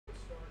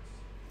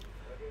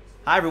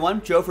Hi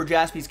everyone, Joe for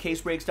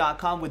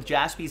JaspysCaseBreaks.com with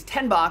Jaspy's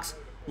 10-box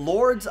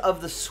Lords of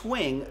the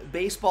Swing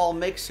baseball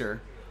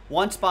mixer.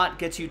 One spot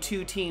gets you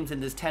 2 teams in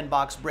this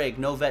 10-box break.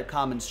 No vet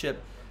commons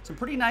ship. Some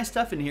pretty nice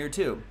stuff in here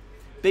too.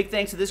 Big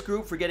thanks to this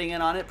group for getting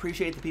in on it.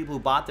 Appreciate the people who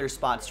bought their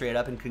spots straight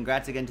up, and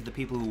congrats again to the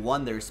people who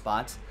won their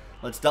spots.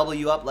 Let's double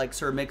you up like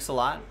Sir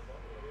Mix-a-Lot.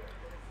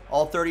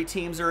 All 30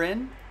 teams are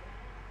in,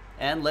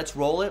 and let's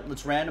roll it.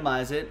 Let's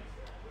randomize it.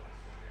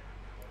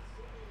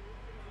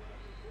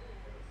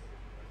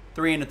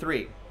 3 and a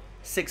 3.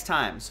 6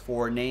 times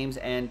for names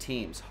and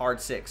teams.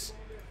 Hard 6.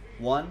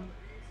 1,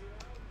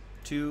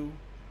 2,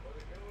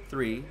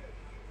 3. And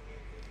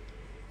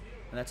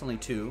that's only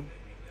 2.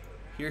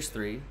 Here's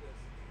 3.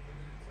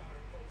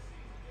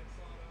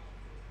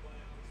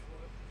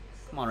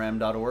 Come on,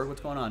 ram.org.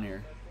 What's going on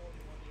here?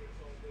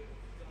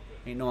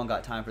 Ain't no one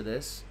got time for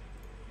this.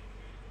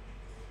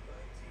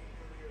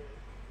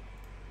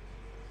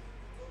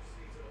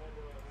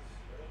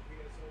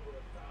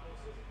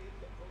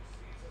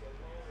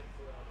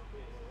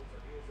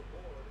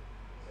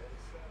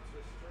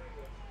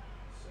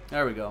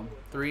 There we go.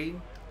 3,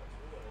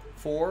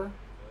 4,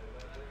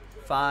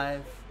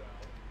 5,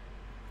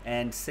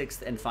 and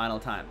 6th and final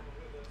time.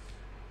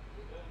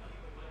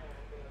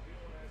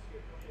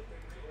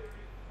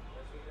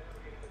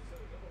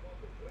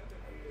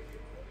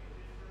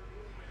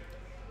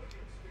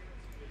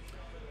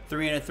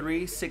 Three and a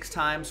 3, 6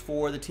 times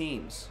for the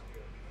teams.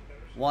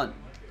 1,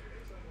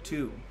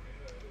 2,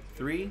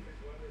 3,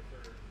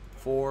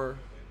 4,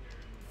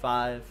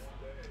 5,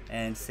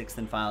 and 6th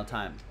and final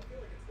time.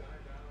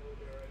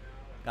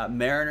 Got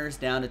Mariners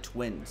down to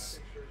Twins.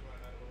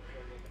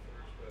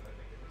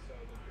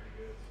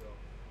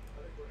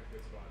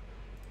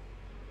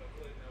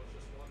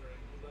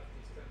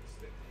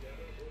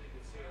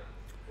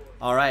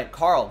 All right,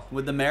 Carl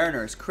with the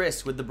Mariners,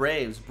 Chris with the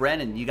Braves,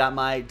 Brennan, you got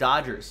my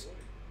Dodgers,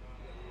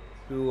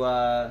 who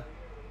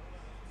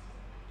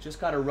just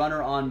got a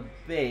runner on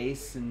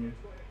base, and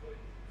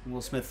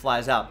Will Smith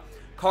flies out.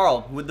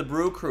 Carl with the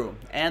Brew Crew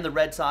and the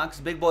Red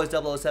Sox, Big Boys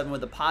 007 with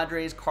the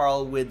Padres,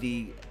 Carl with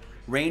the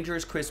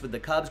Rangers, Chris with the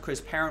Cubs,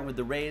 Chris Parent with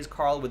the Rays,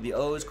 Carl with the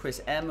O's,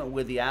 Chris M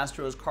with the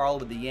Astros, Carl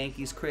with the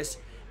Yankees, Chris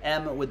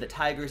M with the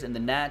Tigers and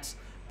the Nats,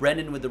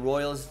 Brendan with the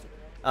Royals.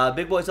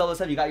 Big Boys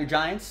 007, you got your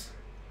Giants?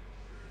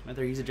 I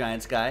think he's a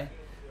Giants guy.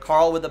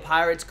 Carl with the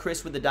Pirates,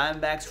 Chris with the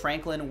Diamondbacks,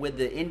 Franklin with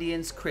the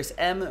Indians, Chris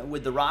M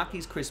with the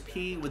Rockies, Chris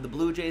P with the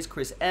Blue Jays,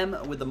 Chris M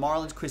with the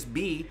Marlins, Chris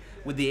B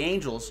with the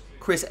Angels,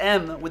 Chris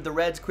M with the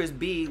Reds, Chris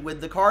B with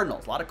the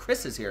Cardinals. A lot of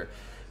Chris's here.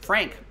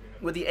 Frank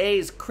with the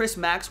A's, Chris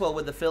Maxwell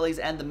with the Phillies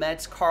and the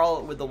Mets,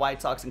 Carl with the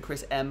White Sox, and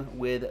Chris M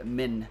with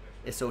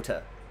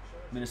Minnesota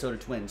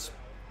Twins.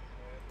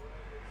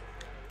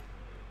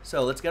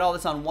 So let's get all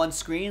this on one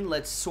screen.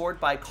 Let's sort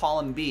by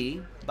column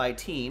B, by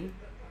team.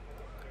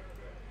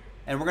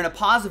 And we're going to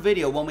pause the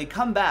video. When we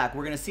come back,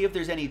 we're going to see if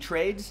there's any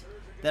trades.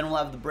 Then we'll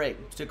have the break.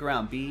 Stick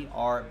around.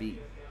 BRB.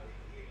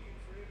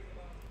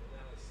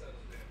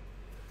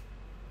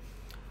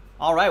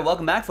 All right,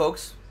 welcome back,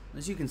 folks.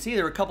 As you can see,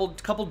 there were a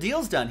couple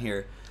deals done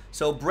here.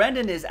 So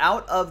Brendan is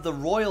out of the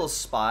Royals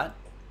spot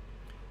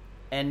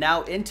and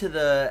now into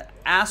the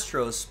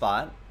Astros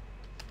spot.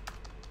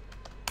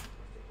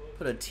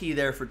 Put a T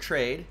there for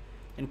trade.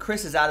 And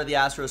Chris is out of the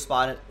Astros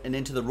spot and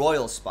into the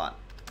Royals spot.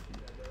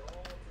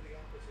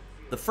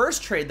 The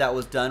first trade that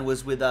was done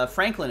was with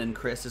Franklin and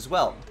Chris as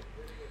well.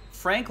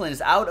 Franklin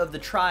is out of the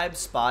Tribe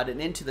spot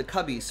and into the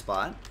Cubbies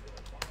spot.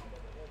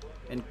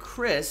 And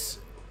Chris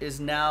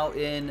is now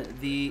in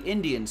the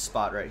Indian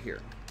spot right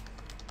here.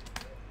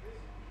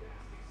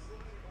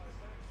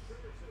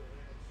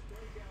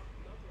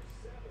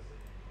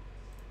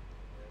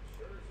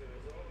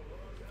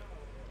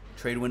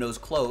 Trade window's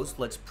closed.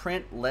 Let's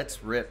print.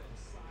 Let's rip.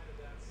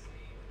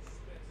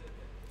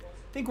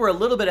 I think we're a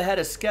little bit ahead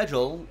of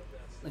schedule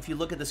if you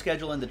look at the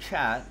schedule in the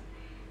chat.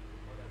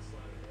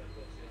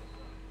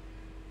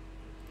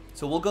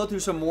 So we'll go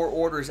through some more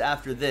orders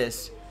after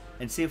this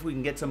and see if we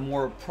can get some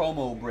more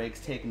promo breaks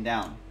taken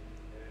down.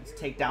 Let's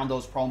take down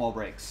those promo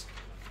breaks.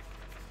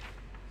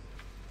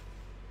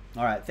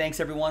 All right, thanks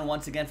everyone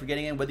once again for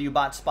getting in, whether you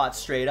bought spots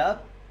straight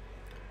up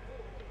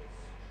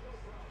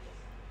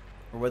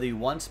or whether you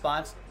won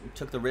spots, you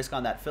took the risk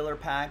on that filler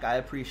pack. I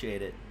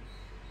appreciate it.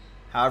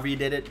 However you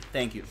did it,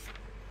 thank you.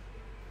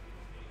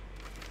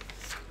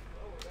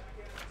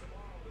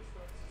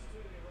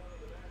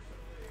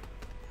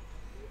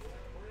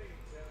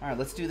 All right,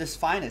 let's do this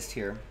finest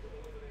here.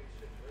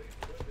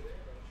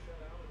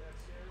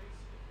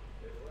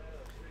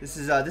 This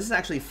is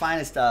actually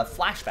finest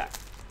flashback.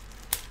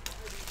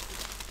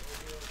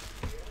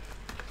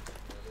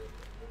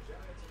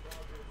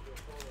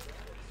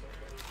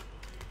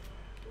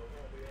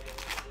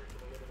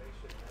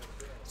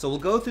 So we'll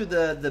go through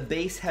the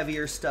base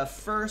heavier stuff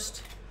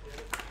first,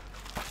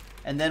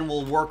 and then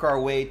we'll work our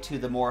way to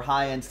the more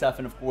high-end stuff,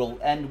 and we'll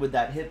end with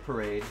that hit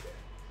parade.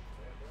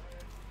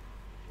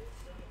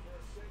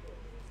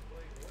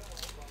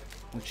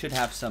 We should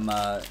have some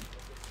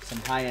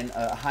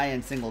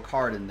high-end single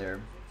card in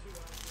there.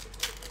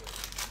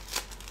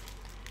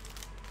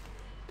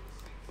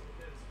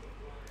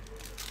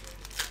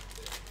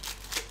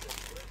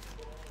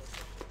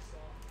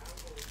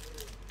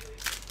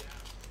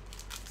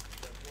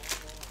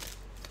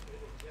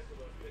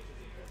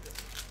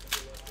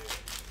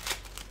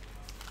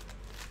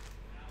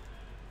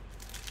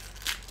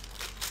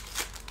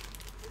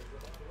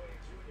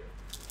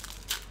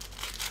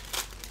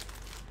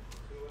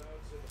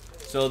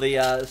 So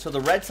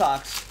the Red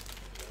Sox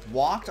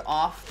walked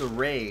off the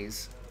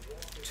Rays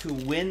to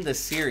win the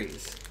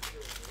series,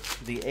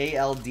 the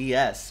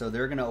ALDS. So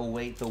they're going to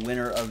await the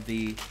winner of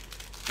the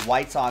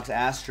White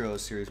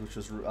Sox-Astros series, which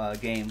was a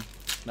game.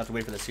 Not to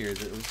wait for the series.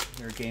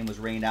 Their game was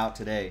rained out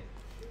today.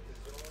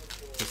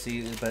 To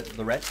see, but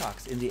the Red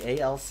Sox in the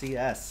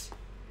ALCS.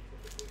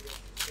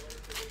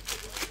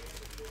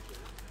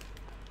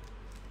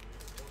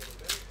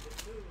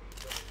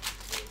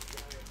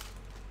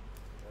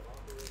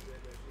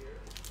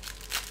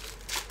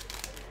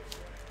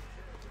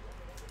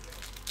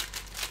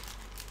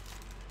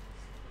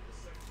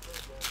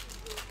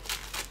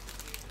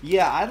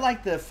 Yeah, I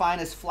like the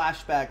finest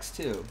flashbacks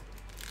too.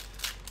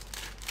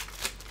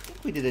 I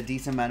think we did a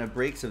decent amount of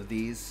breaks of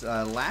these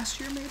last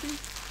year, maybe?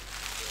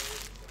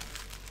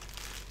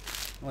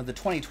 Well, the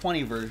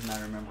 2020 version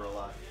I remember a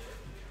lot.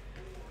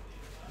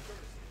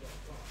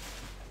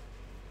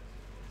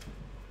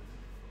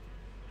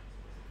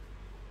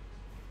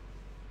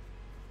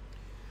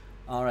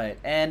 All right,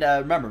 and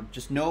remember,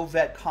 just no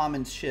vet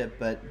commons ship,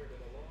 but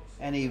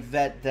any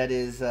vet that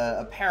is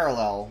a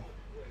parallel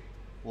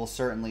will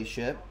certainly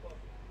ship.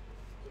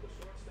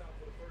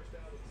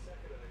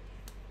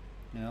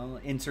 You know,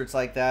 inserts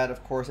like that,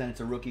 of course, and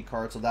it's a rookie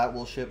card, so that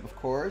will ship, of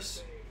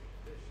course.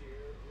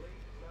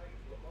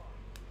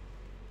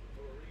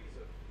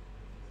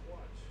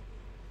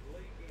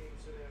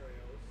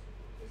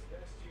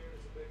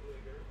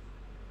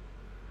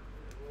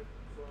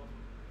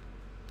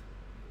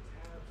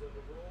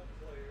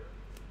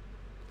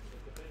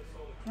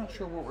 I'm not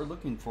sure what we're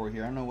looking for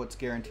here. I don't know what's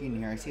guaranteed in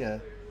here. I see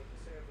a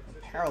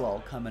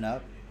parallel coming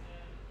up.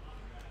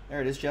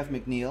 There it is, Jeff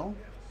McNeil.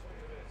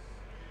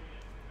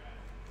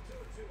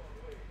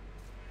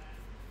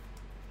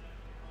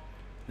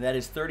 That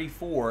is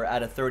 34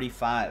 out of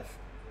 35.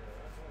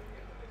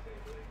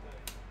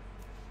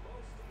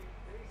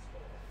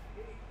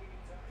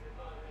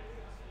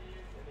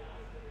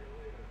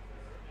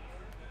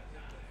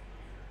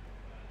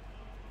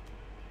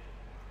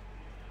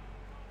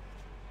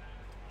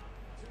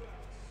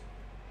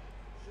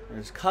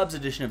 There's Cubs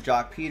edition of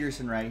Jock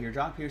Peterson right here.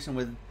 Jock Peterson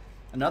with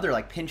another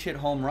like pinch hit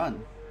home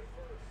run.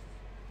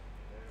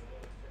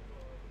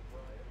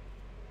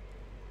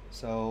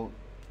 So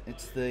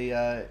it's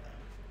the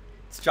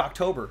it's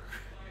Jocktober.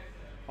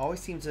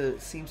 Always seems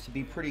to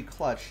be pretty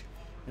clutch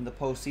in the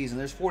postseason.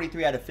 There's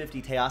 43 out of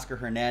 50 Teoscar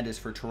Hernandez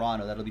for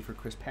Toronto. That'll be for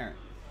Chris Parent.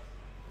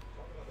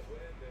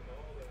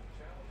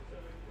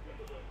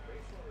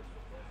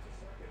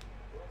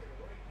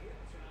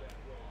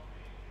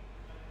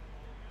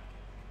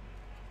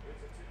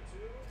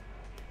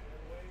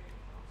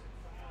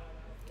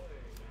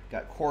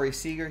 Got Corey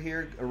Seager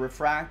here, a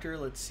refractor.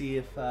 Let's see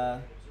if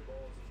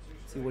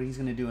see what he's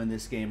going to do in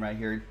this game right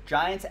here.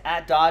 Giants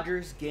at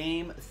Dodgers,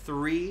 game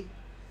 3.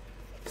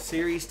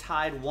 Series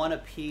tied 1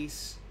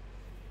 apiece,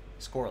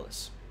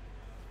 scoreless.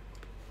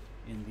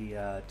 In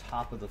the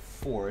top of the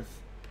 4th.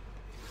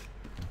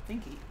 I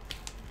think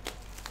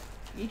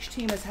each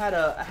team has had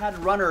a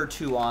runner or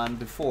two on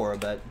before,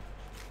 but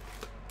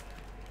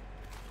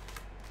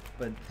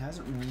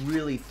hasn't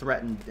really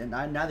threatened, and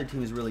neither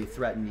team has really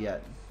threatened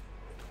yet.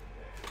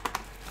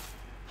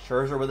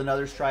 Scherzer with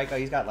another strikeout.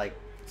 He's got like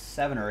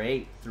 7 or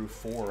 8 through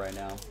 4 right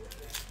now.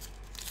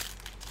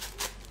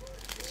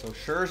 So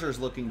Scherzer's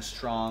looking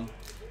strong.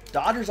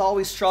 Dodgers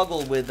always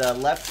struggle with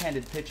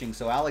left-handed pitching,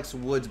 so Alex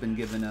Wood's been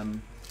giving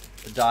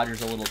the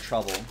Dodgers a little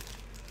trouble.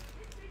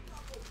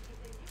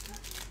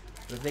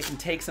 But if they can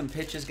take some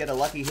pitches, get a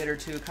lucky hit or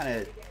two, kind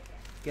of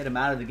get them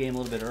out of the game a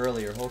little bit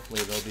earlier,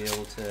 hopefully they'll be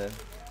able to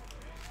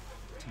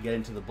get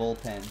into the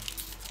bullpen.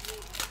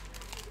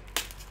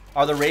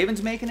 Are the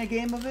Ravens making a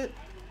game of it?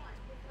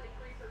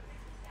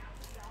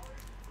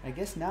 I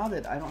guess now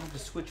that I don't have to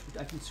switch,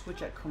 I can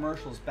switch at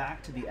commercials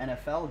back to the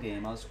NFL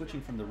game. I was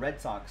switching from the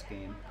Red Sox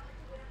game.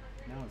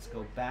 Now let's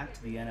go back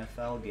to the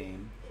NFL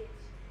game.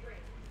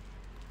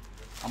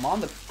 I'm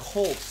on the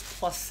Colts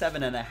plus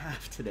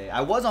 7.5 today. I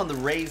was on the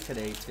Rays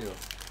today too.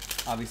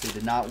 Obviously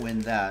did not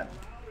win that.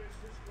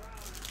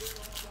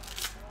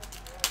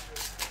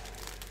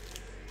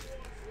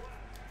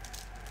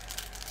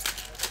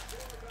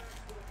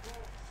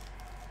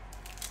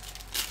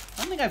 I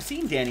don't think I've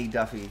seen Danny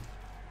Duffy.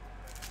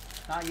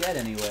 Not yet,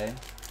 anyway.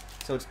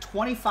 So it's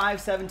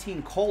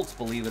 25-17 Colts,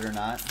 believe it or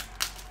not.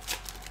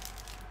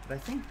 But I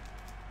think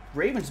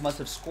Ravens must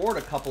have scored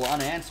a couple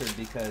unanswered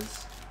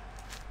because...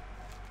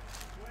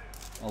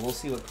 Well, we'll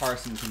see what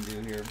Carson can do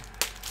here.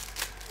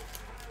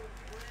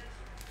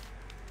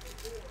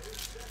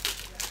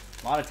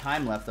 A lot of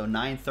time left, though.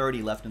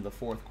 9:30 left in the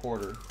 4th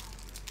quarter.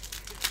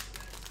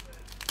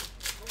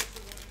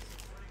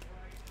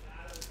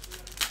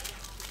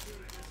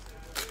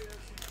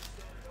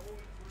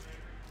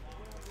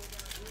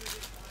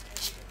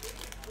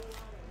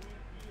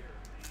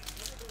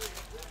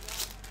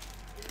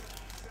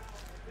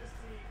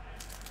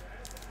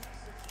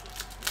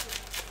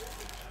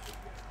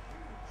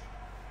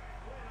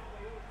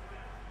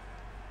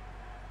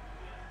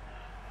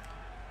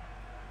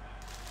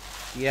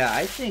 Yeah,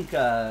 I think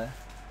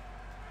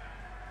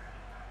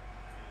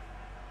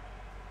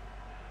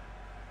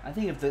I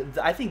think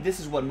I think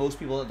this is what most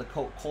people at the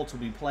Colts will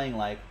be playing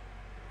like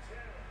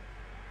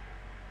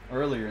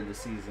earlier in the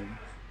season.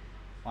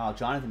 Wow,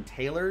 Jonathan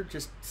Taylor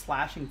just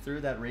slashing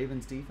through that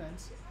Ravens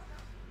defense.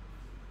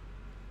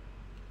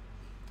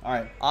 All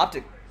right,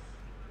 Optic.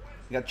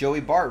 You got Joey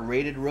Bart,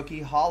 rated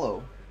rookie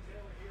hollow.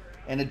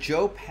 And a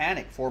Joe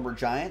Panic, former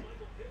Giant.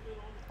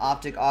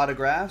 Optic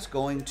autographs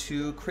going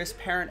to Chris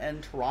Parent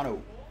and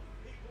Toronto.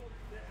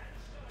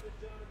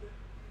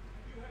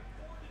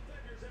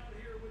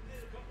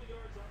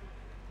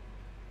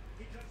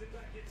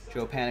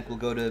 Joe Panic will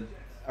go to,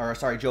 or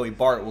sorry, Joey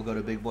Bart will go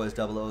to Big Boys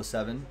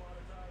 007.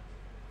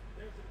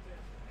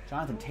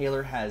 Jonathan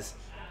Taylor has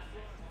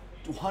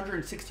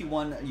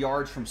 161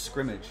 yards from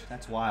scrimmage.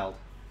 That's wild.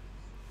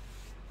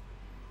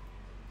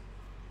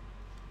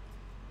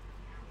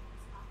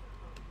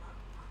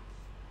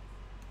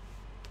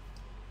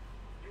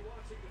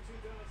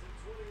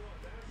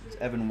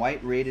 Evan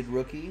White, rated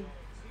rookie.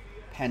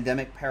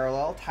 Pandemic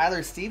parallel.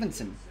 Tyler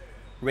Stevenson,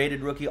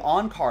 rated rookie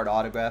on-card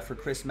autograph for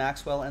Chris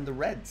Maxwell and the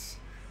Reds.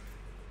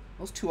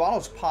 Those two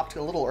autos popped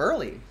a little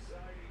early.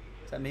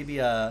 Is that maybe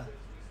a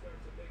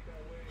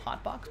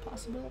hot box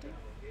possibility?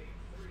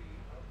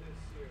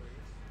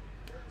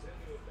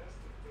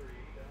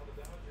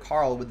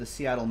 Carl with the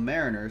Seattle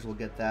Mariners will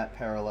get that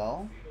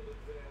parallel.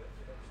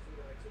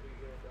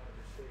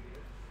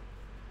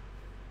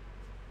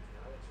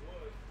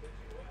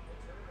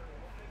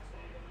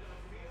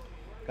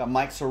 Got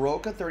Mike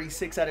Soroka,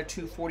 36 out of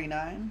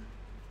 249.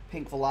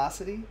 Pink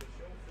Velocity.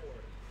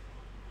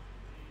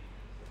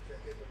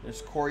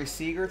 There's Corey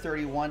Seager,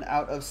 31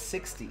 out of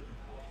 60.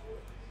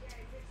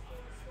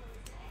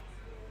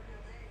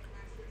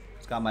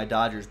 It's got my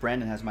Dodgers.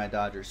 Brandon has my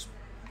Dodgers.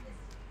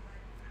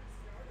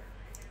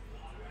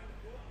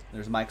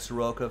 There's Mike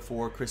Soroka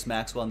for Chris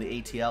Maxwell in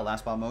the ATL,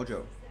 Last Spot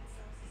Mojo.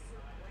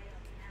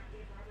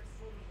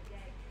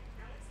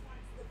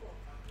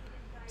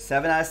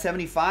 Seven out of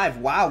 75.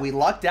 Wow, we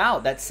lucked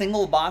out. That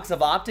single box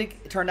of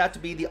Optic turned out to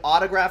be the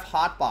autograph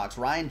hot box.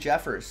 Ryan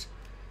Jeffers.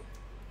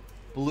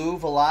 Blue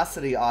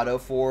Velocity auto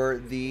for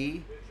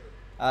the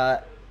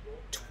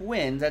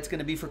Twins. That's going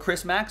to be for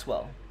Chris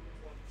Maxwell.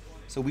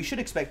 So we should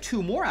expect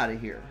two more out of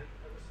here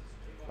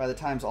by the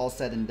time's all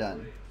said and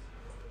done.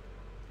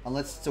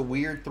 Unless it's a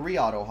weird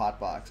 3-auto hot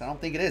box. I don't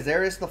think it is.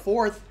 There is the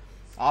fourth.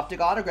 Optic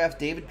autograph,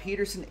 David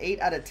Peterson, 8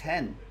 out of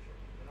 10.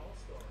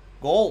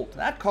 Gold.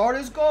 That card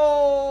is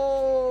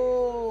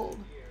gold.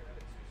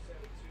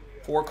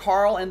 For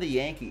Carl and the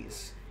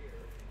Yankees.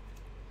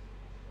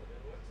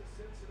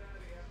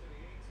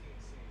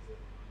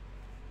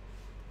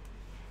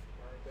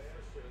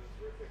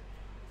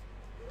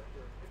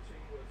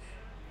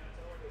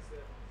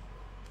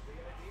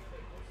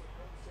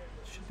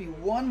 Should be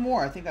one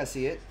more. I think I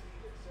see it.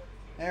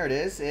 There it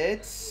is.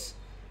 It's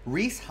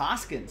Reese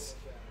Hoskins.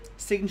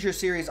 Signature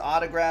Series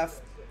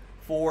autograph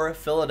for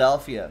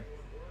Philadelphia.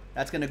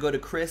 That's going to go to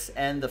Chris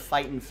and the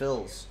Fightin'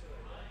 Phils.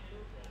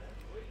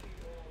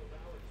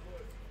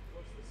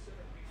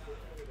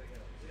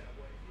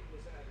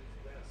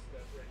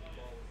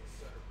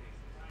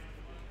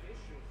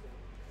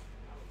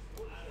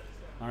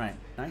 All right,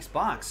 nice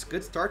box.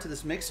 Good start to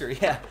this mixer.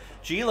 Yeah,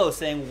 Gilo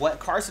saying what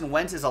Carson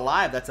Wentz is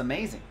alive. That's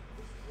amazing.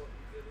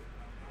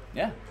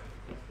 Yeah.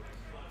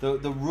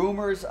 The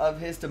rumors of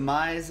his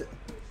demise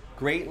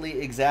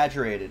greatly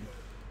exaggerated.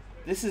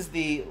 This is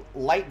the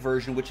light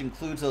version, which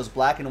includes those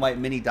black and white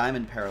mini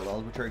diamond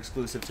parallels, which are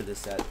exclusive to this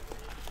set.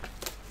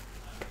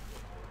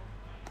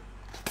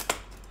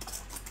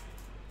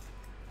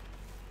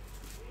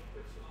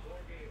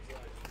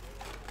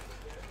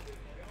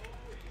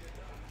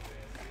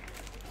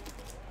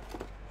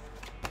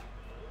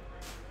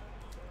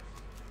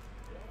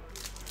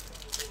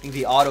 I think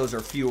the autos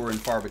are fewer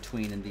and far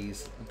between in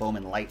these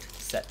Bowman Light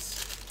sets.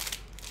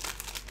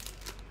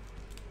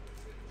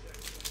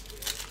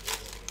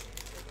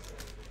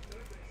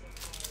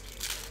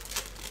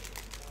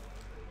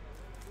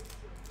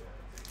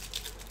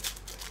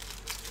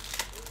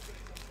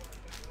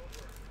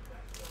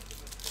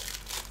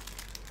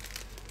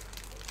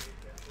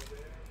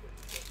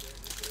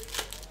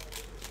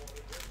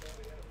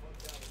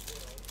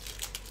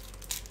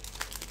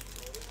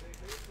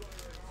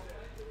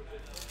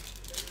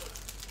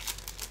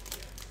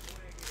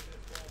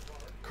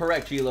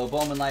 Correct, Gilo.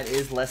 Bowman Light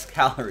is less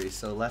calories,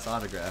 so less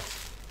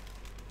autographs.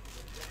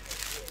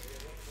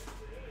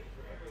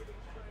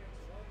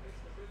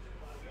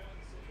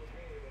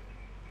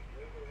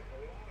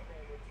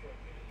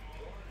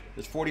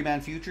 There's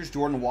 40-man futures.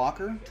 Jordan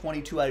Walker,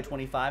 22 out of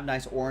 25.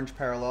 Nice orange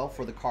parallel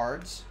for the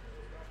Cards.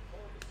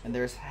 And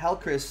there's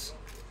Helcris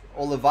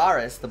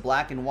Olivares, the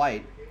black and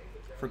white,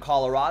 for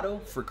Colorado,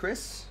 for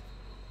Chris.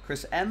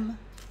 Chris M.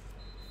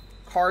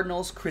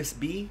 Cardinals, Chris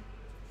B.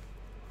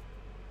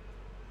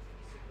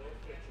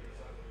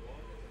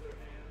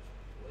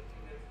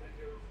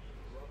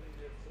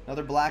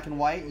 Another black and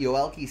white,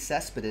 Yoelqui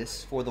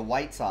Cespedes for the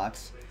White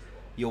Sox.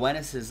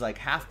 Yoenis is like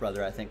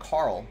half-brother, I think.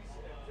 Carl.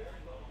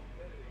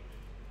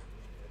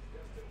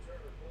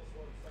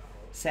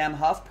 Sam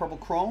Huff, purple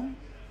chrome.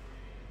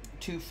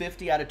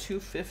 250 out of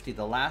 250,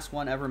 the last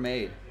one ever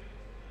made.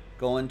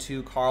 Going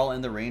to Carl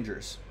and the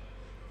Rangers.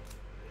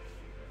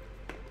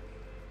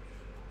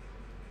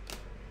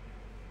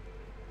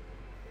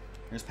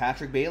 There's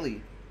Patrick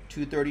Bailey,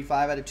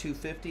 235 out of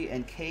 250,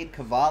 and Cade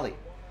Cavalli.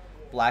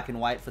 Black and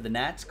white for the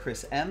Nats.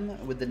 Chris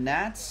M with the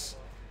Nats.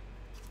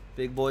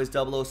 Big Boys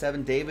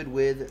 007, David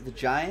with the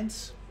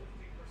Giants.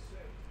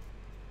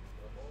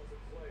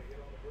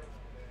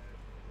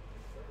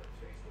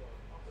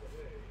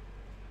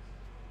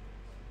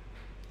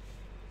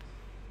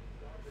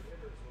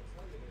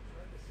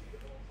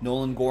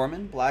 Nolan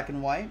Gorman, black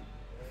and white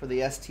for the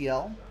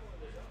STL.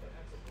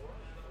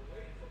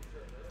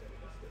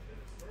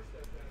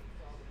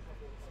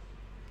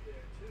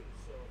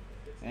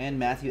 And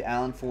Matthew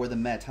Allen for the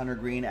Mets. Hunter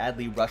Green,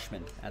 Adley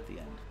Rushman at the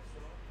end.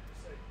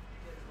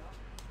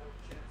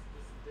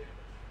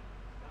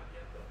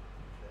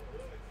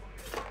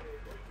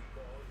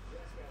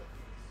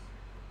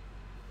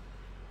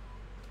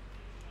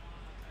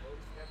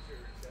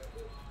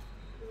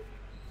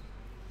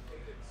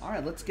 All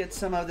right, let's get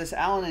some of this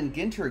Allen and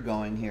Ginter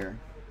going here.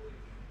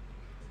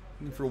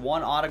 Looking for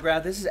one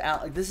autograph. This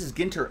is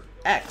Ginter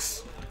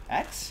X.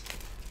 X?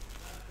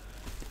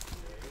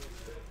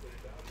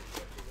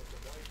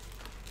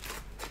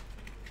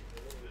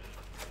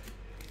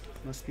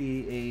 Must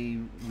be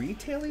a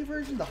retail-y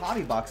version. The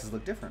hobby boxes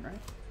look different, right?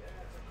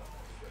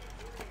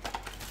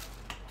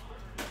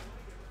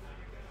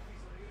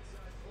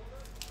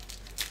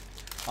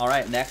 All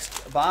right,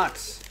 next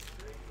box.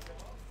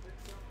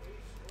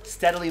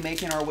 Steadily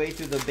making our way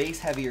through the base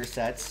heavier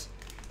sets.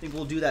 I think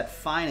we'll do that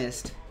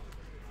finest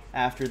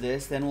after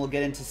this. Then we'll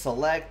get into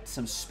select,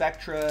 some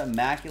Spectra,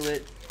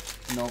 Immaculate,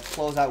 and they'll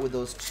close out with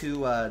those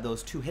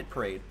two Hit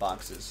Parade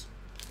boxes.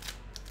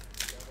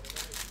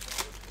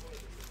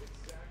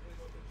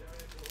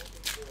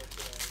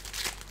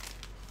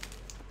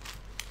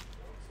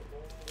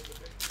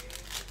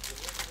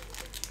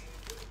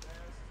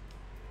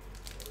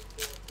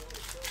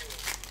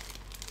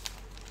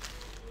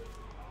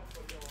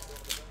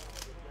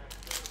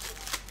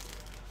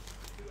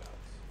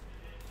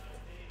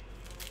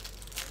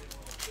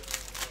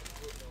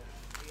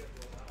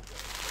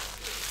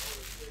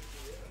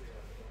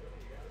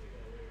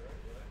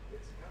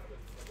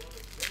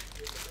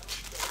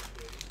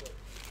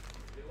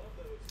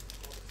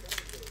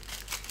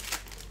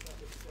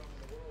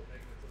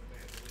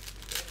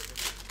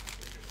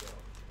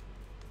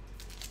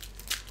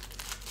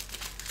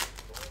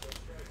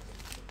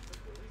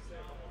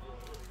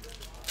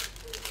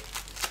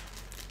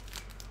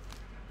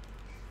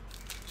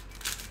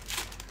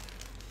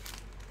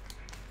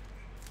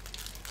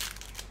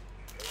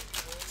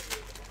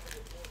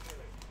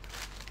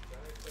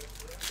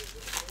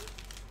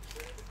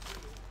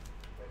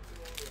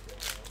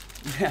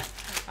 Yeah,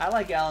 I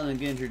like Allen and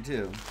Ginter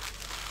too.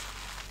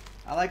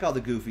 I like all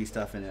the goofy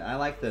stuff in it. I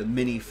like the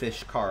mini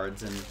fish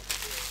cards and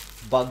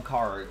bug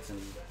cards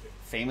and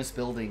famous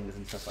buildings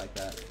and stuff like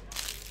that.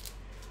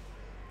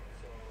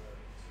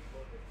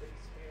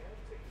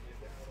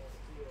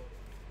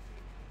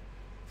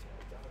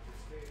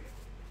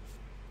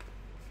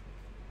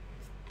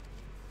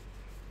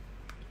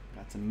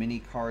 Got some mini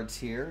cards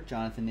here.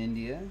 Jonathan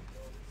India.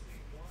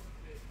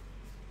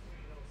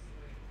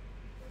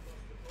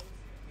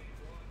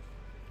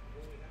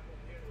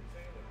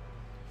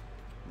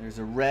 There's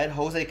a red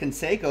Jose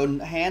Canseco,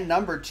 hand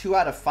number 2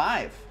 out of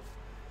 5.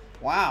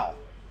 Wow.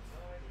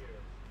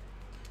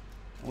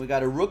 We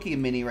got a rookie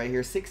mini right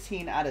here,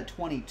 16 out of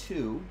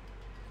 22.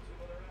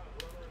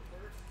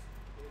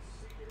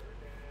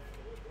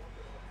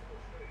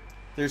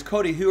 There's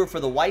Cody Hoover for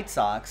the White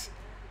Sox.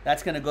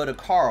 That's going to go to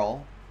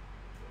Carl.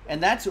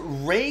 And that's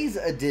Ray's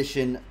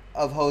edition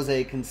of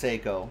Jose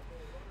Canseco.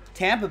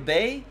 Tampa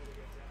Bay,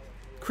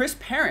 Chris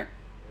Parent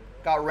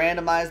got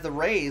randomized the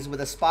Rays with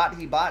a spot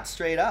he bought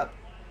straight up.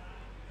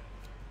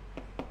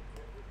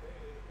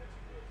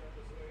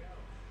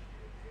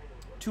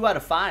 Two out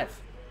of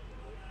 5.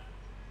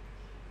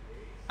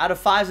 Out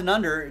of 5s and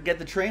under, get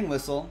the train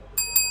whistle.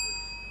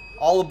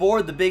 All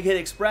aboard the Big Hit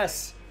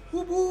Express.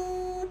 Whoop,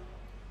 whoop.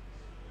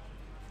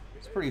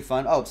 It's pretty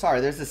fun. Oh,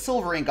 sorry, there's a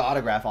silver ink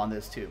autograph on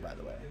this too, by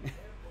the way.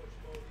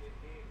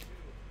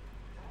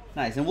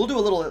 Nice, and we'll do a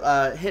little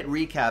hit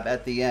recap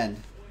at the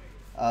end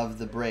of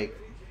the break.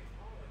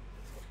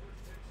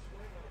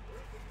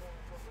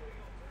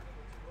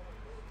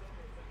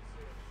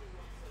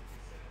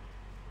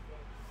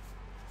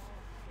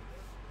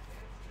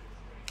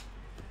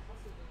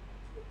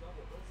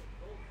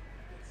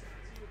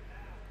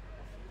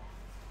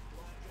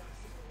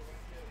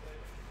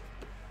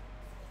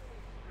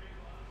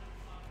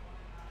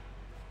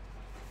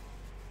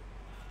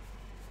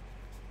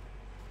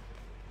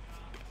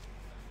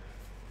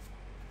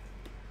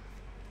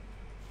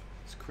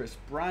 Chris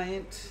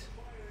Bryant,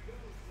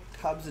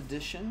 Cubs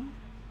edition.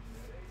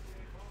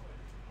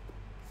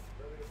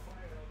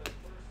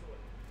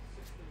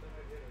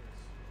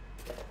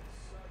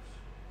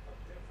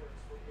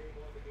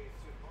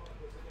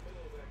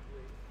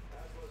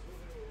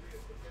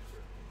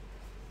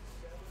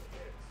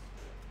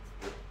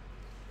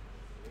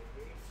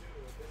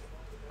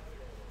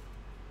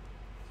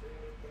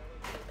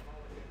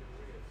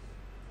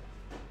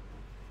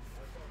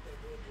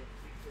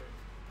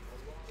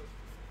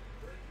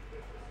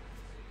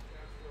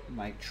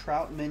 Mike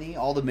Trout mini.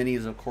 All the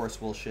minis, of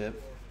course, will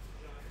ship.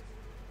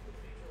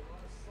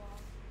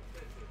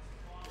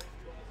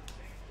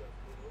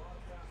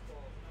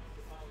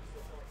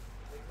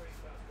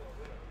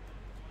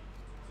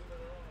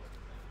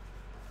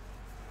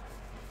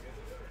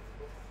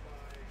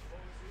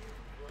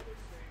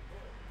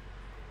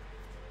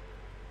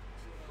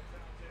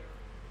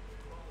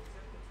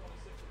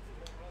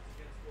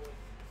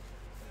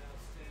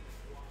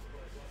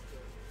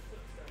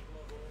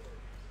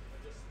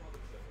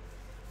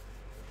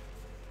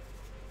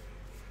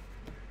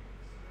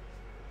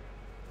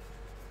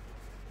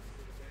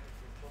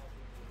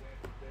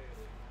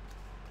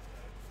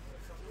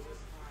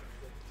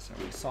 So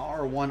we saw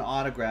our one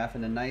autograph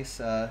and a nice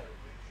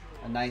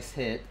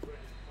hit,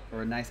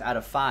 or a nice out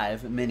of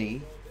 5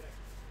 mini.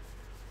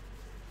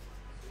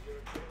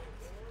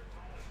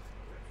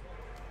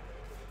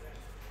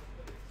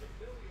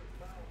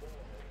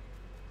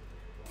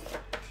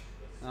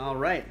 All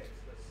right,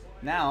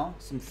 now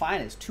some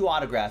finest, 2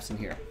 autographs in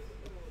here.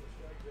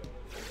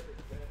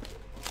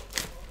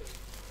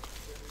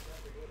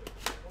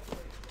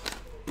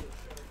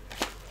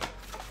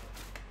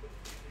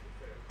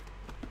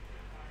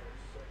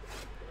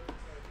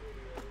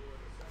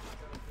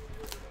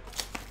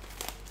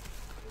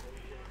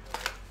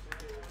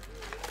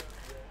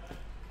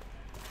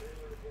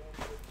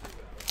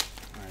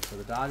 So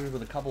the Dodgers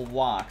with a couple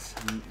walks,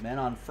 men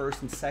on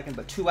first and second,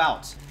 but 2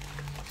 outs.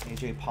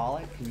 AJ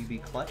Pollock, can you be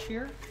clutch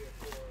here?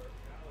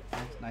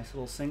 Nice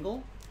little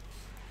single.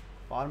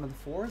 Bottom of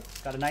the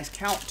 4th. Got a nice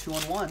count,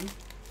 2-1.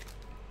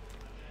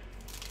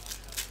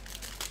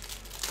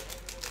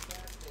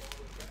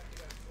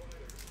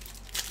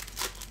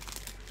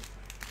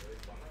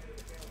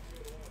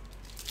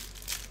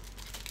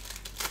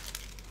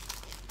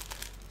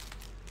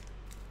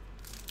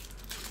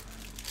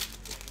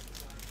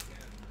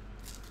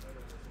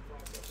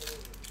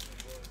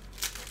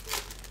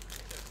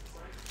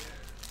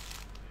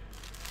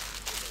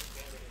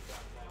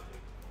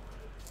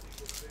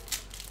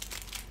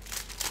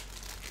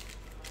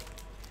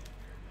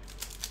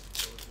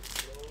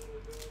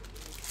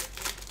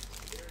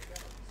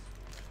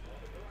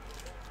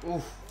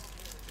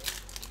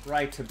 Oof.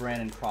 Right to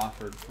Brandon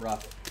Crawford.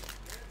 Rough.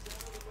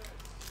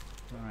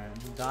 All right.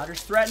 The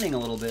Dodgers threatening a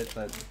little bit,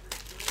 but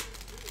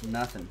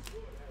nothing.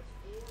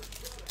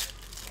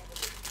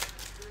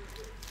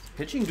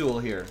 Pitching duel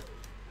here.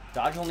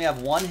 Dodgers only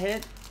have 1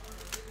 hit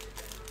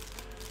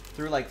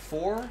through like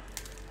 4.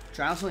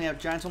 Giants only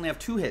have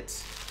 2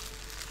 hits.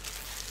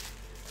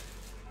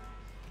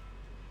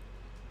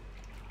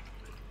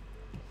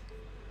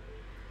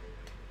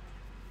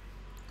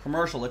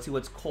 Commercial. Let's see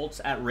what's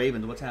Colts at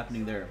Ravens. What's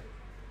happening there?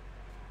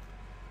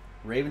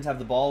 Ravens have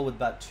the ball with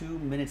about 2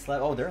 minutes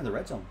left. Oh, they're in the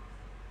red zone.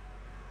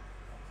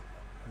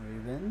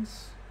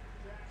 Ravens.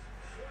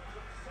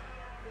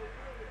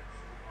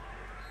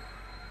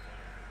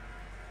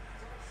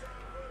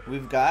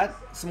 We've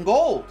got some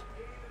gold.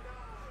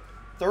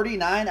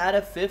 39 out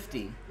of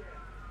 50.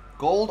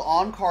 Gold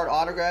on-card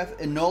autograph,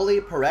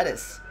 Enoli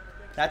Paredes.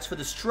 That's for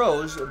the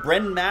Stros.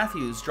 Brendan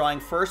Matthews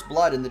drawing first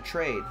blood in the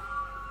trade.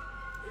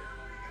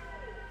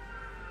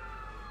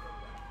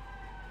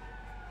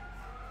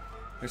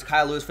 There's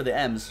Kyle Lewis for the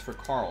M's for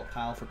Carl.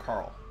 Kyle for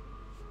Carl.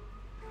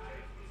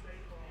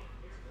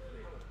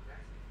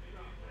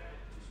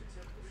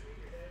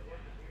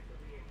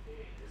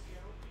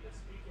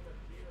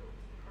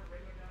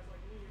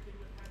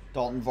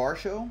 Dalton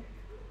Varsho.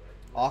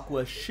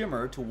 Aqua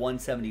Shimmer to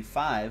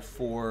 175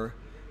 for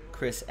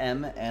Chris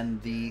M.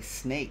 and the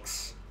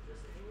Snakes.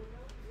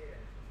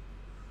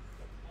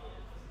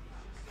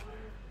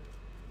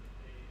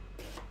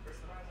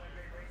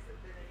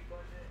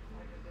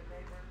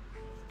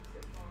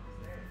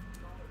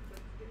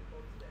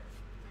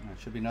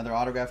 Should be another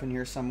autograph in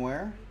here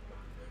somewhere.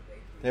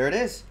 There it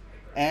is.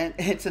 And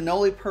it's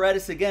Enoli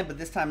Paredes again, but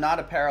this time not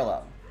a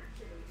parallel.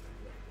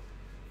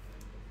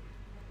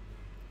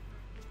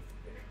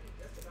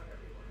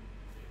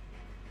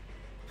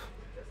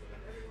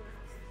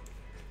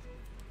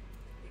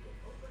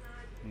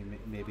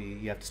 Maybe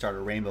you have to start a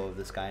rainbow of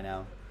this guy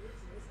now,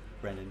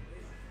 Brendan.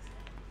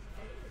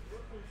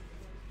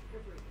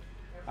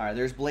 All right,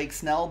 there's Blake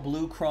Snell,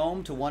 blue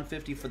chrome to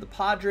 150 for the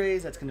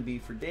Padres. That's going to be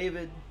for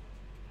David.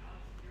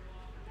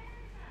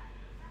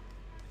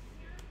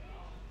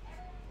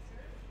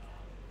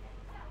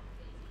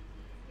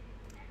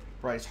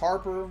 Bryce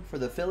Harper for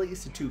the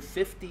Phillies to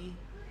 250.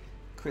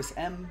 Chris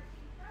M.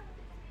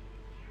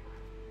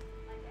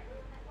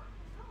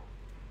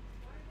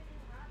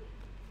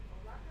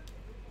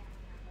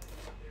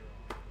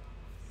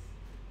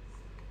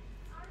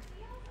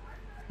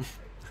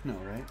 No,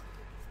 right?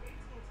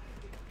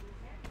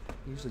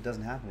 Usually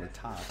doesn't happen with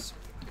tops.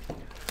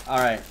 All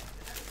right.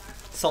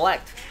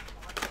 Select.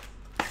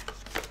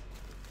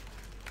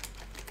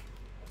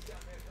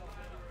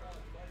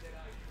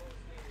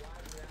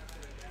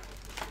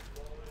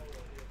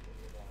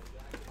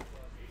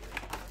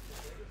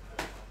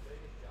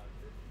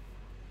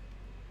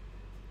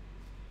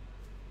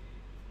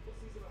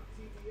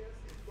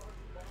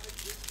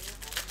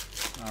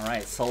 All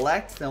right,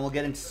 select. Then we'll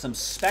get into some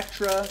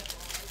Spectra,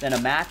 then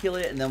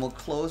Immaculate, and then we'll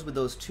close with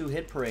those 2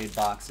 Hit Parade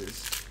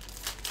boxes.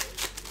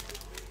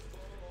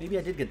 Maybe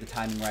I did get the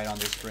timing right on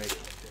this break.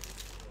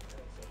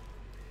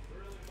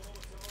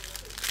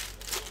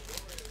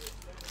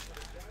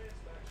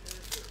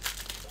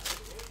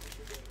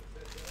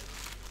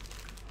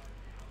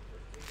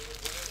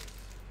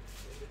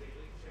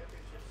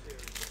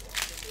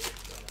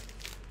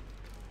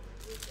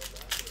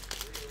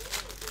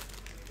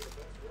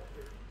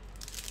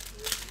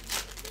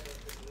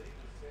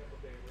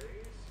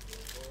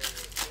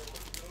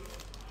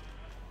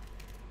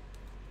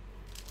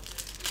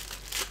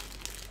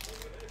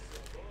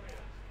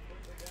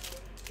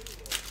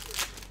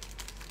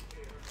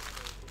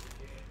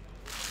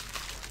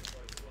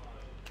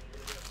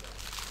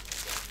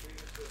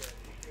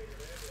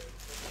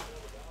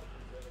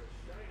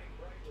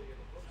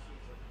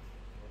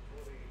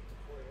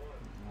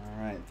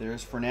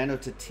 There's Fernando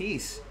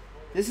Tatis.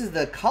 This is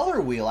the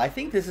color wheel. I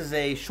think this is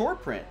a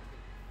short print.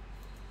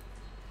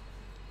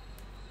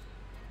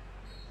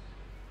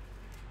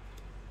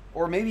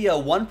 Or maybe a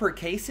 1 per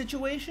case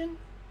situation?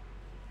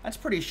 That's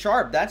pretty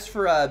sharp. That's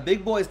for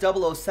Big Boys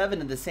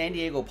 007 in the San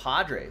Diego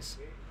Padres.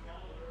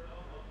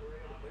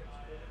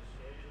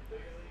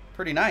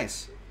 Pretty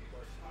nice.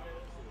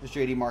 There's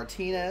JD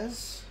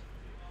Martinez.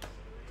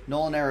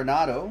 Nolan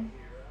Arenado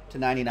to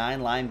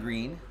 99, lime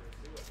green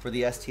for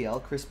the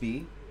STL, Chris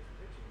B.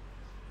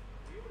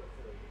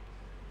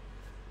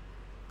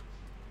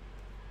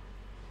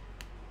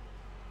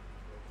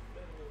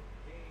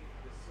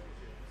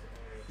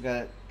 We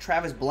got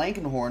Travis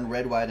Blankenhorn,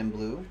 red, white, and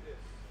blue.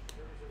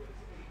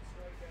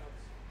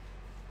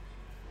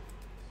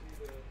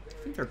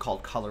 I think they're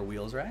called color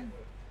wheels, right?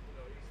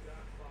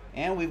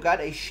 And we've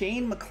got a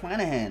Shane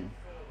McClanahan.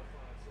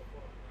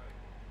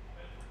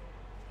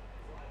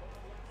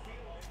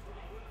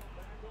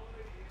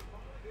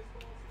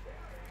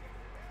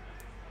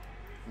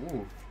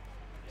 Ooh,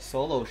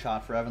 solo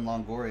shot for Evan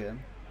Longoria.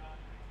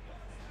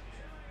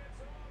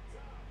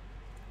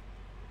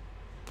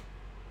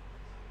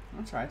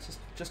 That's right, it's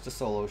just a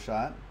solo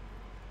shot.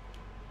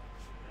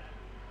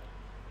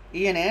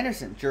 Ian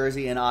Anderson,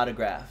 jersey and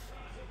autograph.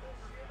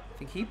 I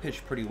think he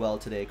pitched pretty well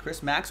today.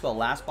 Chris Maxwell,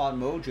 last spot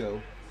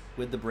mojo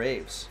with the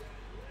Braves.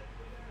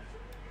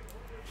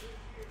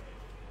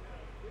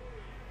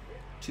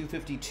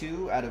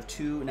 252 out of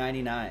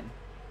 299.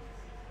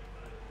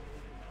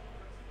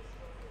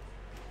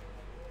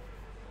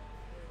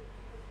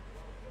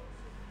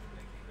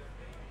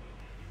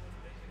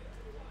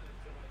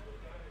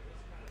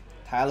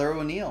 Tyler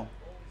O'Neill.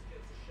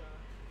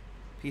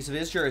 Piece of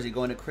his jersey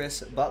going to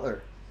Chris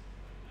Butler.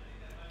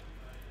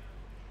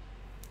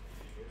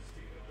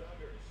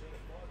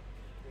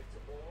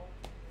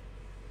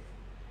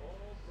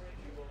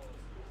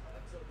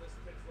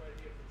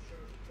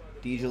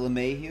 DJ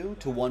LeMahieu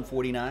to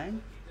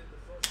 149.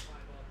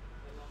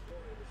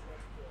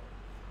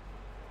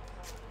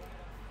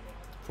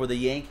 For the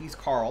Yankees,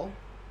 Carl.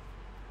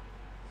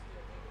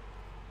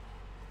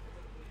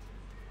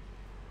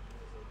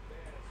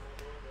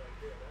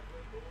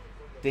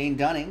 Dane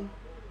Dunning,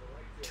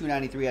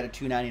 293 out of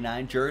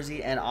 299,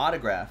 jersey and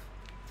autograph.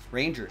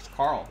 Rangers,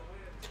 Carl.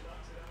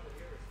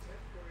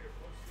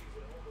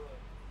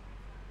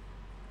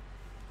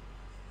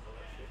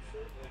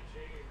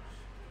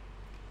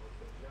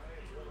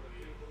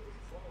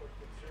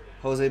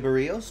 Jose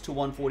Barrios to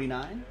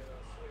 149.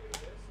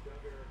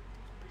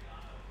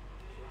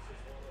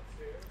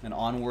 And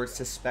onwards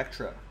to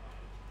Spectra.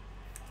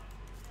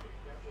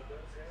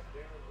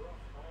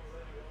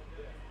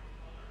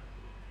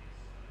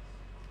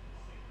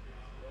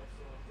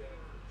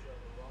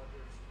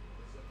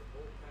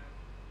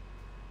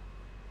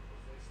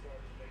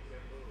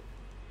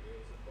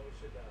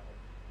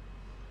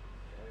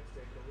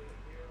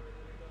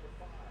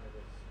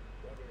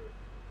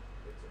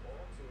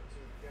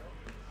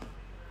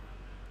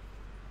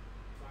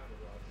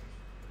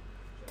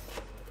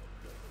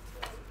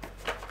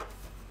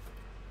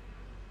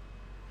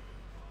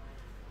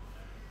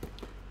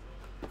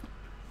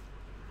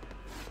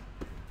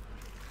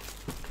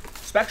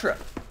 Spectra.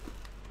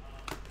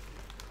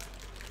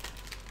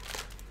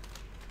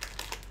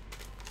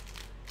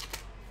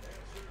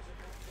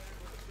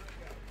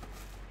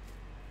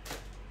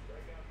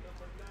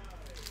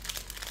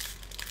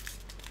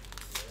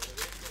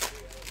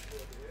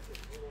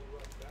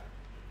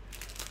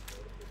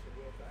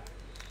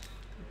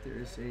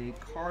 There's a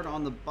card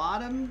on the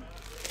bottom,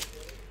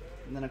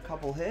 and then a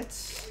couple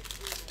hits.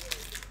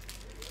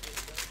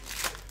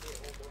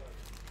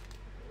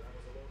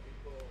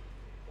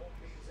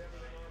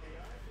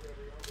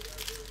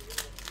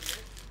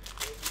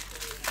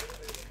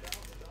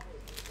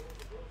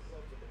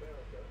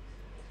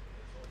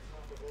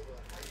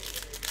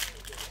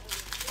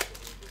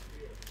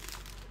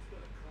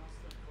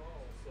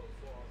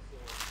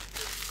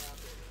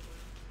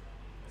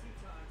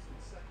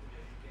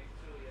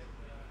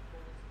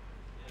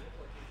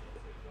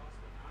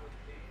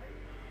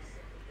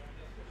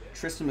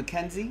 Tristan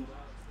McKenzie,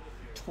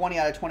 20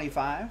 out of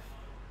 25.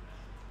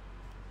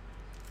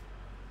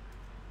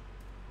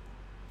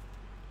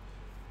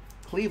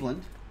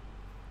 Cleveland.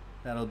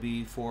 That'll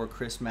be for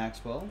Chris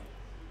Maxwell.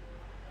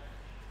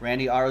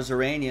 Randy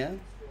Arozarena.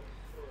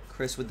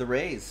 Chris with the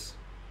Rays.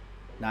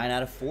 9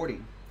 out of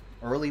 40.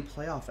 Early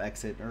playoff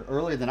exit, or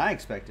earlier than I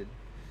expected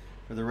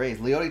for the Rays.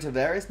 Leody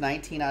Taveras,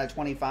 19 out of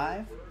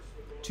 25.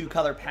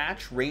 2-color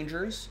patch,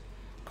 Rangers.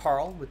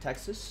 Carl with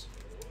Texas.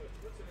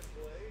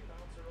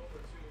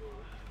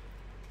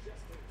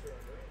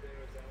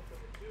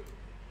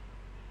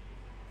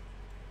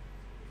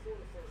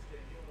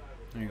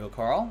 There you go,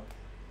 Carl.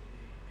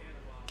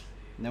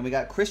 And then we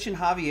got Christian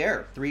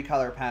Javier,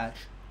 3-color patch,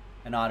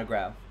 an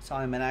autograph.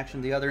 Saw him in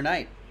action the other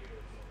night.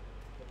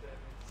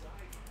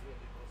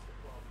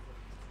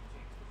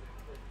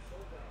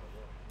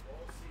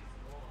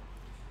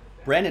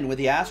 Brendan with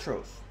the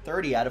Astros,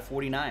 30 out of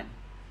 49.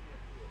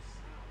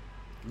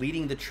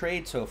 Leading the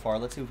trade so far.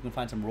 Let's see if we can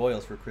find some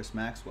Royals for Chris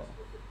Maxwell.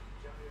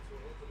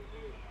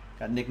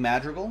 Got Nick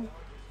Madrigal.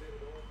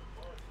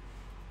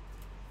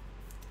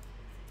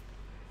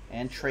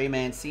 And Trey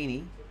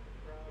Mancini.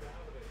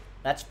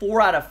 That's 4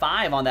 out of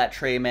 5 on that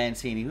Trey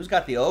Mancini. Who's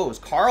got the O's?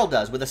 Carl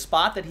does, with a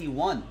spot that he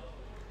won.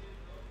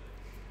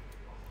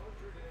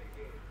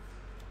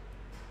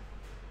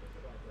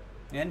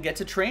 And gets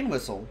a train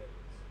whistle.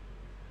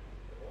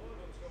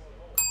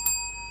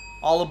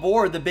 All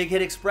aboard the Big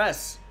Hit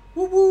Express.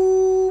 Woo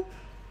woo!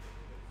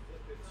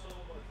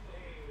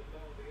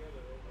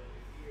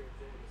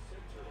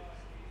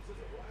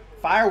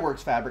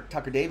 Fireworks fabric,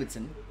 Tucker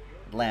Davidson.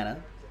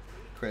 Atlanta.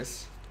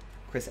 Chris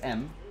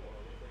M.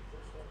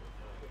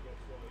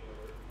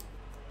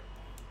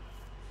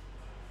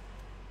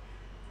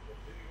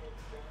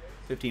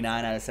 $59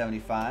 out of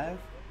 75.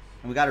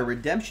 And we got a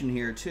redemption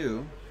here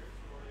too.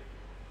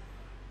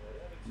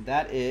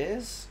 That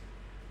is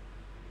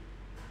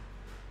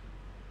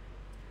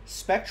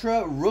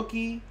Spectra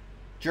Rookie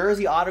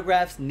Jersey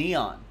Autographs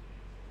Neon.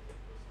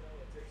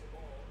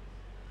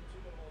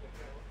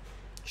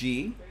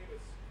 G.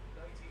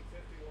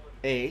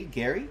 A.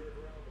 Garrett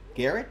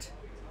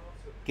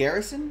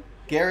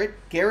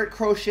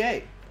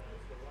Crochet.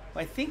 Who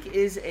I think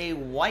is a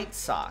White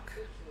Sox.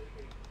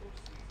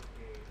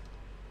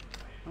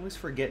 I always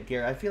forget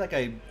Garrett. I feel like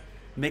I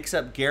mix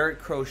up Garrett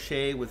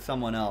Crochet with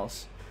someone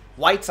else.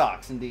 White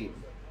Sox, indeed.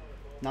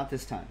 Not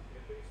this time.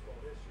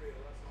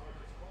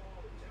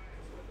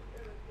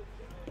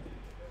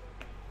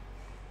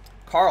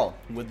 Carl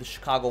with the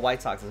Chicago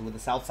White Sox, with the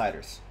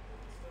Southsiders.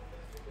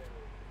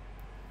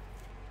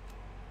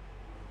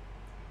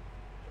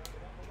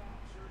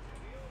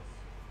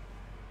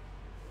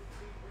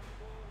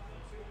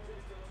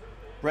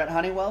 Brett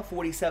Honeywell,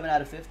 47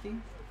 out of 50.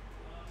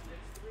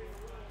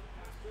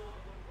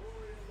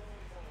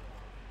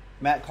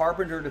 Matt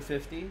Carpenter to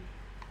 50.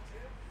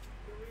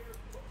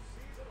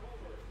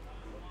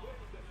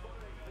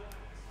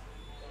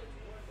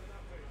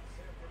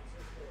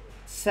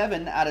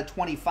 Seven out of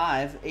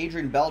 25.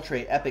 Adrian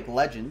Beltre, Epic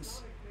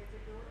Legends.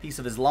 Piece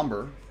of his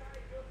lumber.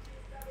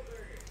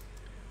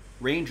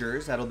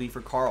 Rangers, that'll be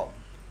for Carl.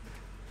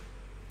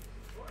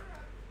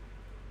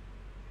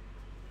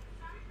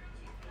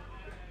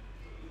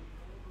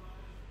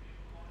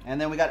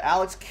 And then we got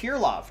Alex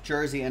Kirilloff,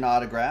 jersey and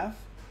autograph.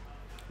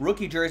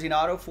 Rookie jersey and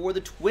auto for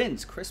the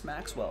Twins, Chris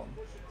Maxwell.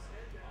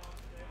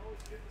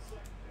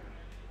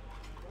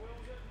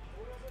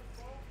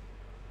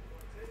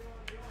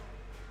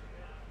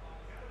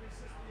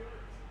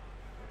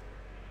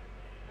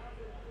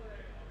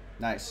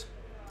 Nice.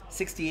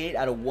 68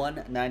 out of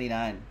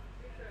 199.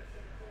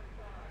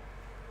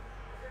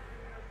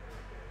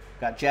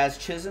 Got Jazz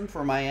Chisholm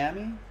for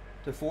Miami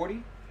to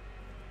 40.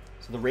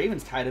 So the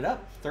Ravens tied it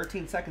up.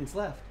 13 seconds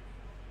left.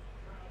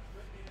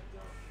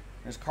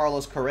 There's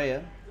Carlos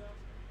Correa.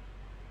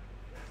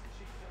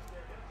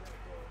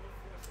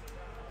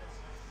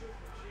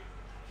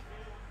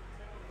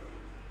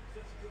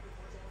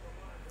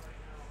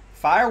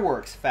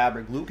 Fireworks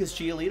fabric, Lucas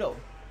Giolito.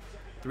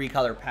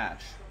 3-color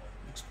patch.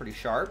 Looks pretty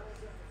sharp.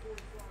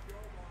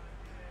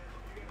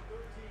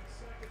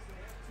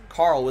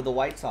 Carl with the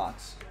White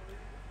Sox.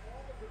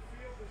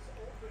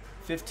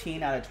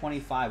 15 out of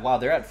 25. Wow,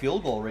 they're at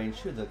field goal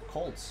range too, the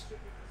Colts.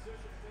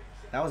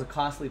 That was a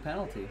costly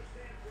penalty.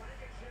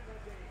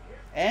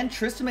 And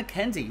Tristan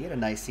McKenzie, he had a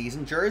nice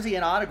season. Jersey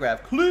and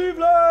autograph.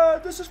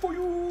 Cleveland, this is for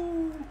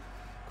you.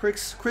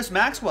 Chris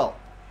Maxwell.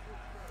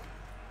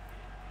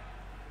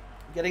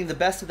 Getting the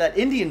best of that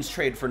Indians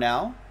trade for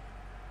now.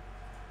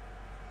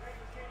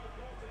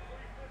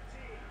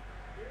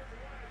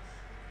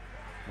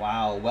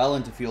 Wow, well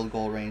into field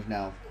goal range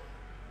now.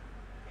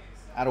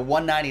 Out of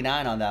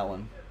 199 on that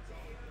one.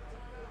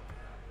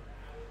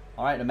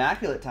 All right,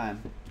 immaculate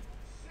time.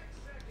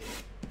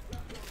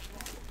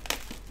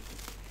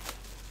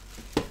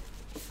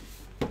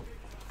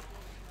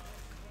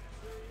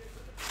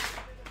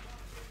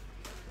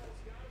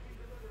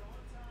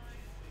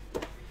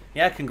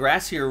 Yeah,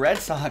 congrats to your Red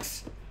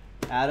Sox,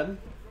 Adam.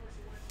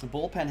 The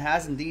bullpen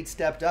has indeed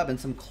stepped up, and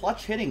some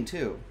clutch hitting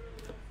too.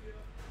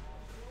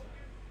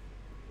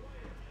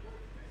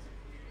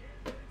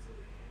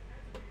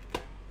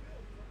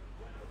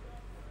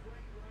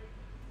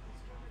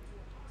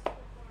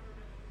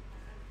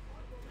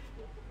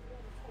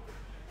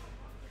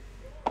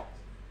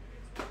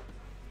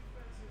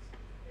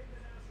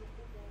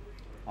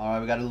 All right,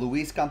 we got a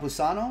Luis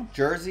Campusano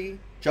jersey,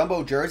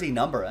 jumbo jersey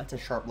number. That's a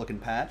sharp-looking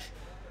patch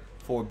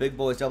for Big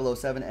Boys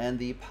 007 and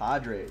the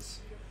Padres.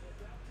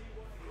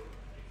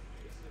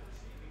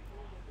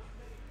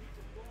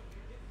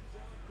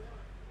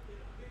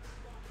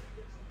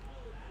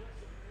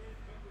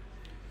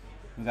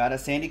 We got a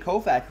Sandy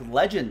Koufax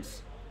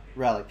Legends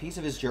relic, piece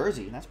of his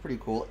jersey. That's pretty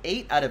cool.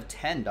 8 out of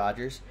 10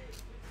 Dodgers.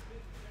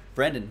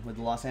 Brendan with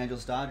the Los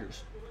Angeles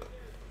Dodgers.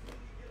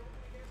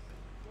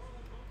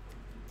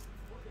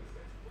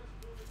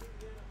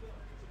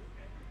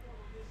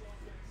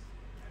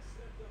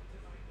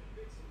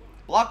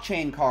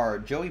 Blockchain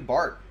card, Joey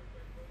Bart,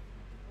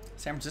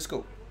 San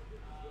Francisco.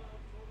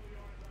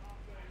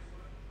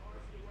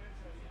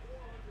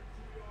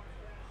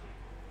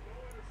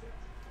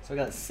 So we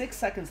got 6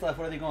 seconds left.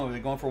 What are they going? Are they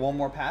going for one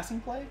more passing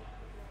play?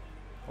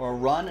 Or a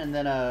run and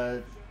then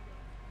a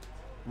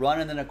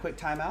quick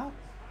timeout?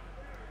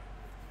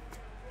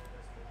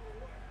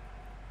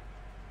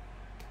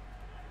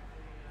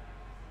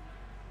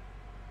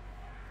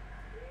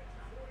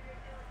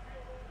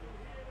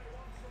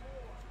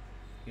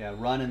 Yeah,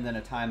 run and then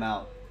a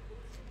timeout.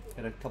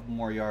 Get a couple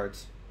more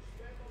yards.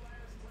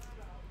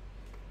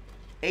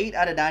 8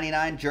 out of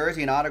 99,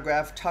 jersey and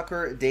autograph,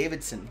 Tucker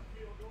Davidson.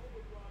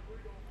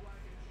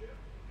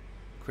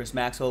 Chris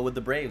Maxwell with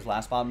the Braves,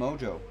 last spot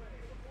mojo.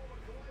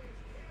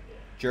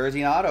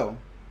 Jersey and auto,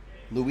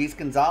 Luis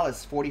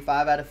Gonzalez,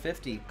 45 out of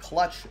 50.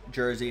 Clutch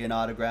jersey and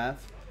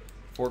autograph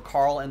for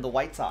Carl and the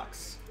White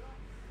Sox.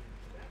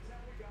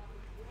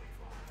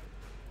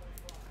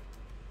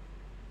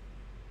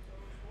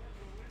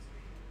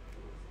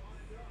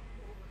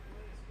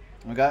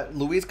 We got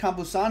Luis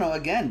Campusano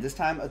again, this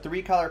time a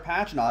 3-color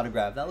patch and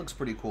autograph. That looks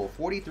pretty cool.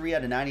 43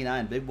 out of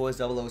 99, Big Boys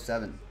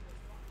 007.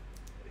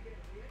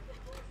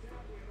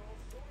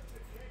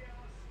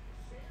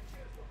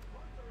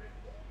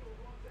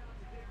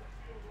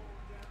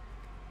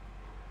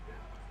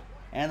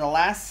 And the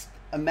last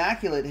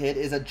immaculate hit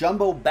is a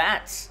Jumbo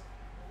Bats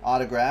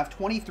autograph.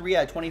 23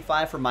 out of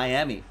 25 for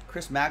Miami.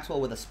 Chris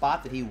Maxwell with a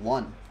spot that he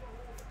won.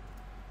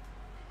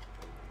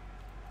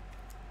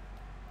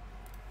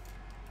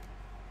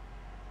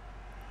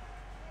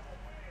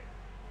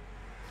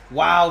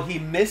 Wow, he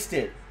missed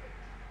it.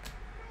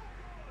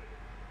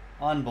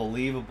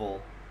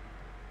 Unbelievable.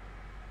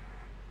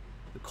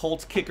 The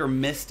Colts kicker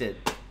missed it.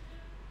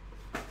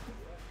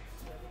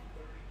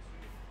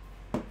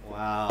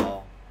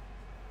 Wow.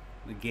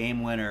 The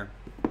game winner.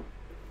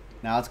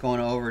 Now it's going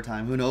to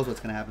overtime. Who knows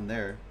what's going to happen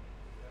there.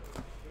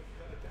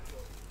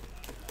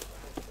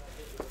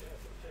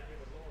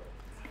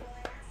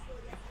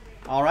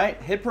 All right,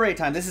 hit parade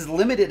time. This is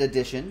limited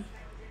edition,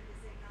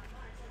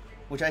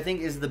 which I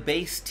think is the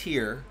base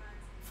tier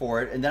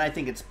for it. And then I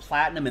think it's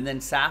platinum and then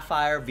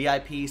sapphire,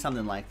 VIP,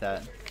 something like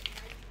that.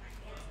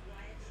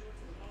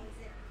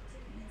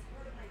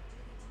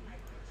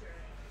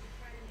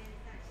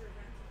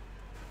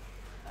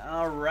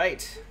 All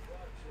right.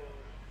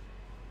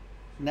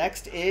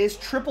 Next is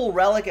triple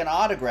relic and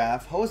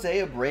autograph,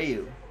 Jose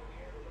Abreu.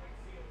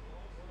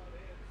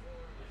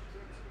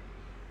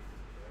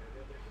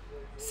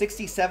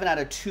 '67 out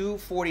of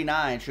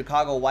 249,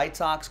 Chicago White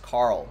Sox,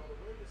 Carl.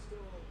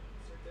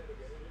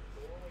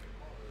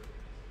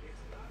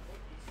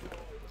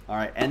 All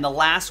right, and the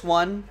last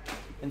one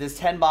in this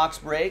 10-box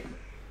break.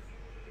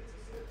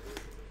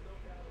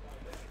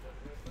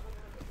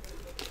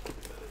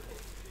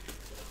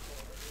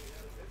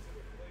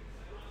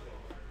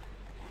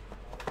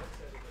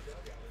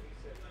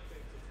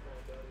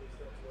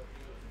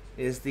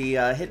 Is the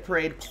Hit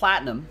Parade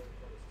Platinum.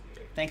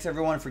 Thanks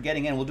everyone for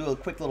getting in. We'll do a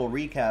quick little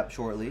recap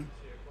shortly.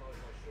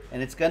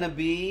 And it's going to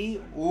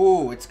be,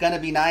 it's going to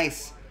be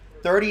nice.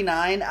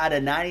 39 out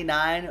of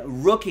 99,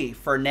 rookie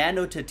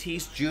Fernando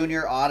Tatis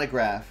Jr.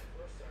 autograph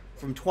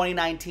from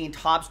 2019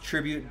 Topps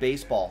Tribute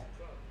Baseball.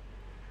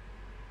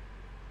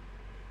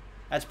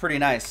 That's pretty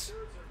nice.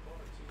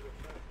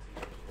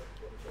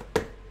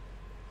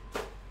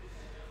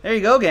 There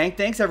you go, gang.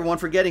 Thanks, everyone,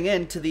 for getting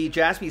in to the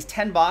Jaspy'S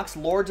 10-box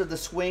Lords of the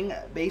Swing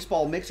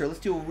Baseball Mixer. Let's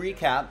do a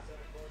recap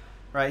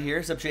right here.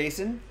 What's up,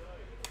 Jason?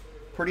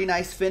 Pretty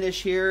nice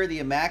finish here. The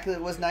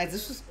Immaculate was nice.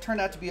 This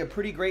turned out to be a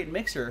pretty great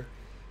mixer.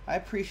 I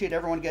appreciate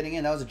everyone getting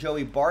in. That was a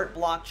Joey Bart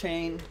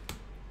blockchain.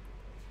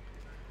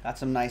 Got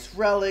some nice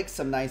relics,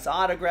 some nice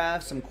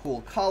autographs, some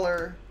cool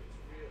color.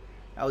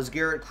 That was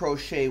Garrett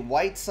Crochet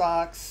White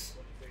Sox.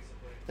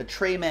 The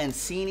Trey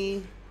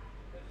Mancini.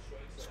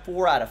 It's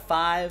 4 out of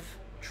 5.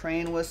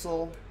 Train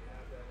whistle.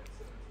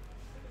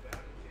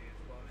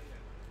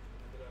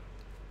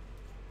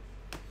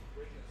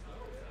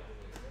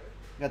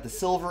 Got the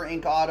silver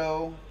ink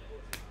auto.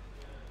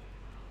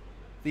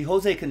 The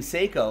Jose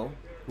Canseco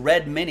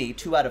red mini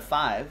 2 out of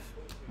 5.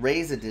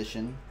 Rays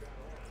edition.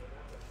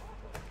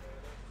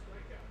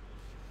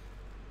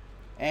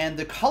 And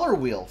the color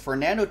wheel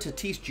Fernando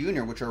Tatis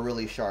Jr., which are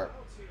really sharp.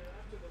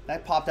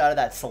 That popped out of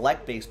that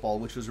select baseball,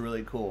 which was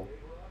really cool.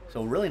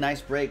 So really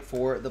nice break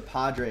for the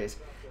Padres.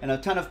 And a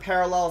ton of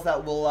parallels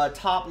that we'll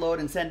top load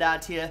and send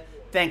out to you.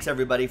 Thanks,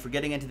 everybody, for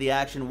getting into the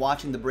action,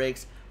 watching the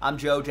breaks. I'm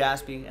Joe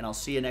Jaspy, and I'll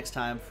see you next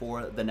time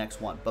for the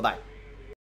next one. Bye-bye.